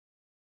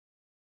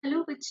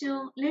Hello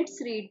बच्चों,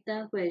 let's read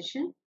the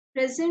question.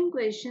 Present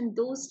question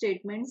दो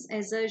statements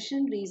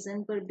assertion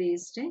reason पर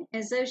based है.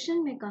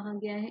 Assertion में कहा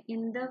गया है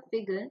in the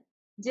figure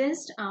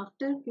just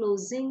after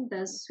closing the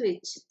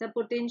switch the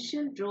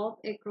potential drop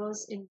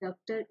across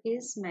inductor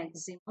is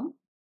maximum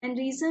and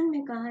reason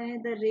में कहा है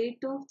the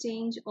rate of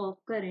change of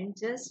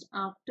current just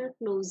after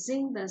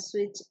closing the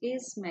switch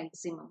is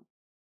maximum.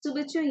 तो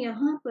बच्चों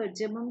यहाँ पर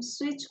जब हम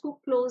स्विच को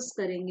क्लोज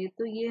करेंगे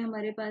तो ये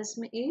हमारे पास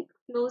में एक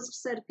क्लोज्ड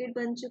सर्किट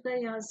बन चुका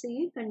है. यहाँ से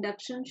ये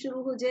कंडक्शन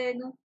शुरू हो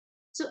जाएगा.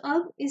 सो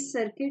अब इस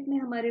सर्किट में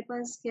हमारे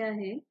पास क्या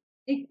है,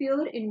 एक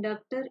प्योर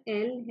इंडक्टर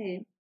L है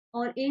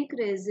और एक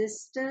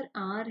रेजिस्टर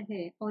R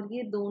है और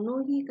ये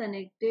दोनों ही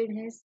कनेक्टेड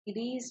है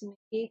सीरीज में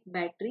एक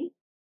बैटरी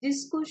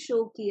जिसको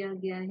शो किया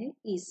गया है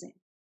E से.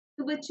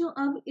 तो बच्चों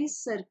अब इस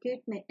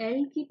सर्किट में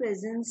L की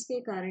प्रेजेंस के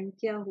कारण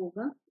क्या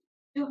होगा,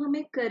 जो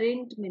हमें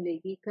करंट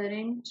मिलेगी.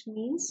 Current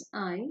means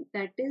I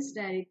that is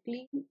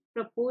directly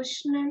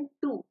proportional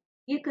to,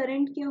 ये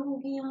करंट क्या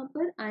होगी यहाँ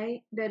पर, I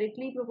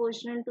डायरेक्टली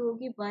प्रोपोर्शनल टू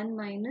होगी 1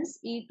 minus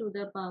E to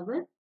the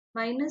power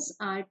minus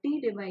R T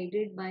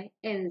divided by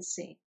L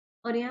से,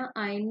 और यहाँ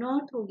I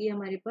नॉट होगी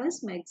हमारे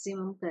पास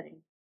मैक्सिमम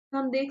करंट. तो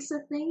हम देख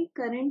सकते हैं कि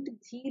करंट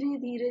धीरे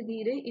धीरे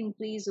धीरे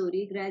इंक्रीज हो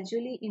रही है,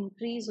 ग्रेजुअली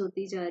इंक्रीज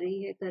होती जा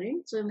रही है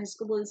करंट. सो हम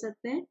इसको बोल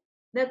सकते हैं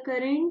the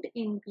current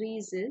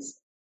increases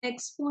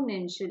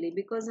exponentially,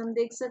 because हम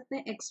देख सकते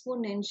हैं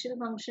एक्सपोनेंशियल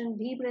फंक्शन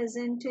भी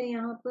प्रेजेंट है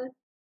यहाँ पर.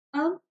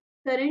 अब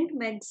करंट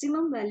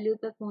मैक्सिमम वैल्यू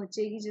तक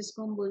पहुंचेगी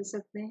जिसको हम बोल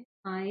सकते हैं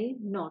I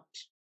नॉट.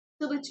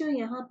 तो बच्चों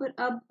यहाँ पर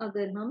अब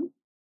अगर हम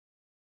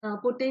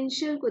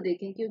पोटेंशियल को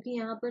देखें, क्योंकि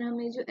यहाँ पर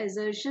हमें जो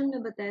एजर्शन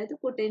में बताया तो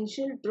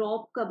पोटेंशियल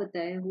ड्रॉप का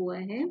बताया हुआ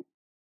है,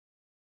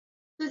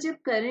 तो जब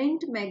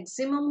करंट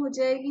मैक्सिमम हो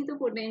जाएगी तो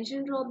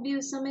पोटेंशियल ड्रॉप भी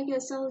उस समय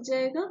कैसा हो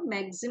जाएगा,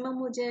 मैक्सिमम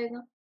हो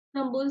जाएगा. तो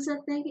हम बोल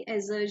सकते हैं कि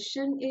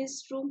assertion is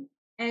true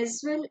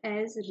as well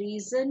as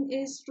reason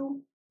is true.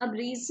 अब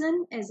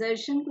रीजन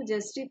एजर्शन को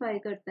जस्टिफाई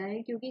करता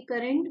है क्योंकि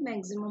करंट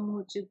मैक्सिमम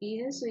हो चुकी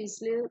है, सो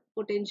इसलिए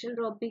पोटेंशियल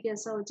ड्रॉप भी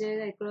कैसा हो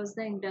जाएगा अक्रॉस द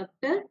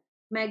इंडक्टर,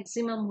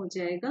 मैक्सिमम हो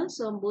जाएगा.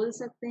 सो हम बोल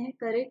सकते हैं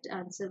correct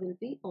answer will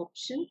be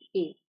option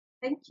A.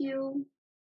 Thank you.